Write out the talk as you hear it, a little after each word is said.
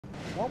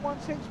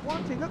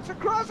116.1, he looks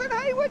across and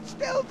Hayward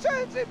still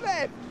turns him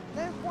left.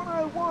 There's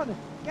 101,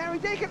 Gary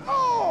Deacon,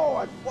 oh,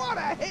 and what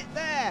a hit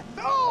there.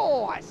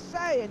 Oh, I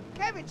say, and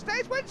Kevin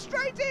Stace went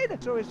straight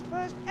in. Saw his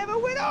first ever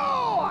win,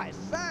 oh, I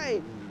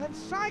say. And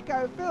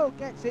Psycho Phil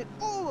gets it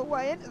all the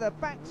way into the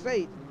back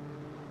seat.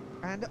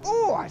 And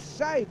oh, I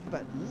say,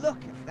 but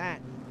look at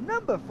that.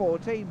 Number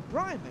 14,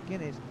 Brian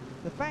McGuinness,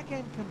 the back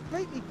end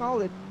completely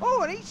folded.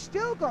 Oh, and he's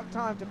still got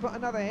time to put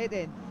another hit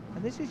in.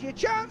 And this is your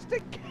chance to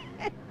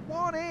get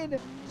one in.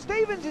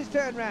 Stevens'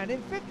 turn round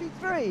in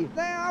 53.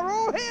 They are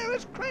all here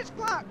as Chris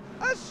Clark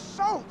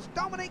assaults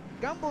Dominic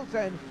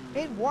Gumbleton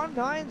in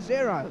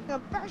 190.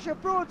 And Basher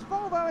Broad's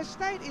Volvo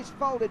Estate is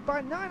folded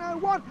by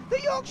 901.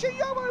 The Yorkshire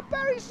Yomo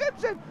Barry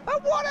Simpson.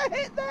 And what a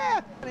hit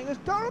there. And as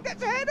Dorrell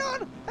gets a head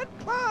on, and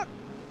Clark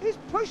is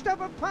pushed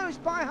up a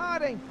post by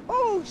Harding.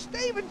 Oh,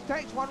 Stevens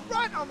takes one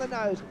right on the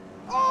nose.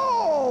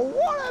 Oh,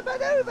 what a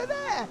manoeuvre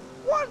there.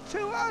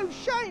 120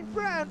 Shane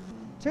Brown.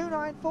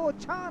 294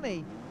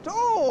 Tarney.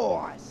 Oh,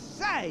 I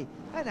say.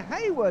 And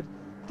Hayward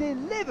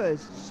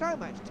delivers so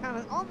much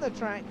talent on the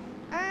track,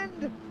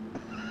 and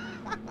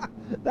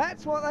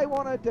that's what they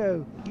want to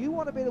do. You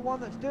want to be the one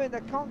that's doing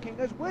the conking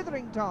as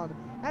Witherington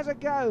has a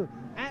go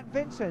at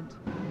Vincent.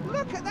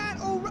 Look at that.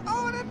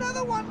 Oh, and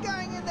another one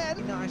going in there.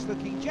 Nice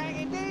looking jag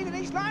indeed, and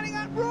he's lining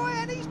up Roy,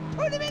 and he's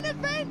put him in the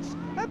fence.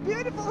 A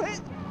beautiful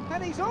hit.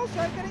 And he's also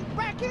getting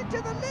back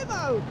into the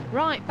limo.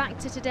 Right, back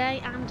to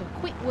today, and a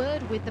quick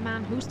word with the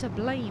man who's to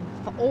blame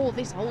for all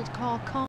this old car